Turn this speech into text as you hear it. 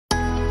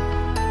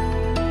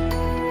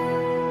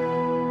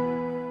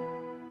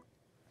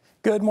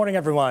Good morning,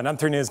 everyone. I'm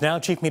 3 News Now.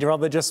 Chief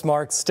Meteorologist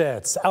Mark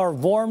Stitz. Our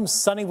warm,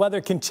 sunny weather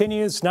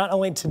continues not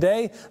only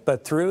today,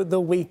 but through the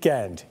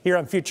weekend. Here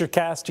on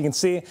Futurecast, you can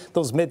see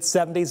those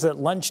mid-70s at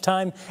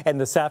lunchtime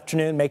and this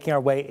afternoon making our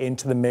way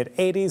into the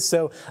mid-80s.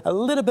 So a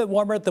little bit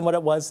warmer than what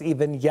it was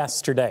even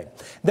yesterday.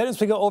 Then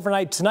as we go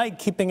overnight tonight,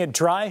 keeping it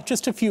dry,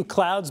 just a few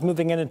clouds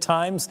moving in at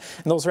times.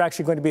 And those are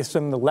actually going to be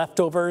some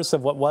leftovers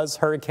of what was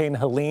Hurricane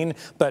Helene,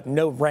 but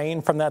no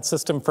rain from that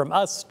system from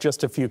us,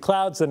 just a few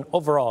clouds and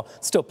overall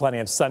still plenty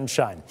of sunshine.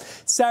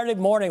 Saturday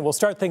morning, we'll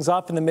start things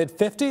off in the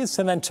mid-50s,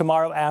 and then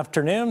tomorrow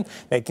afternoon,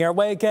 making our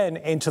way again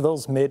into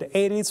those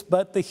mid-80s,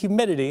 but the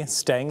humidity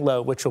staying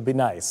low, which will be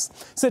nice.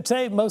 So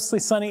today, mostly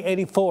sunny,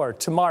 84.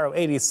 Tomorrow,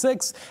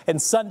 86.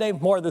 And Sunday,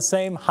 more of the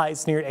same,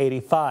 highs near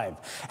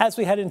 85. As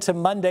we head into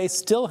Monday,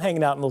 still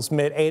hanging out in those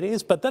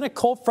mid-80s, but then a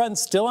cold front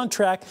still on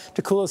track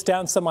to cool us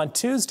down some on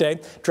Tuesday,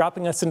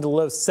 dropping us into the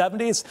low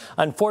 70s.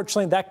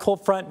 Unfortunately, that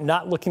cold front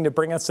not looking to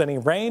bring us any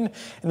rain,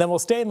 and then we'll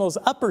stay in those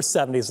upper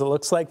 70s, it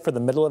looks like, for the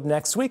middle of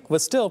next week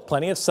with still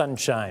plenty of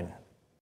sunshine.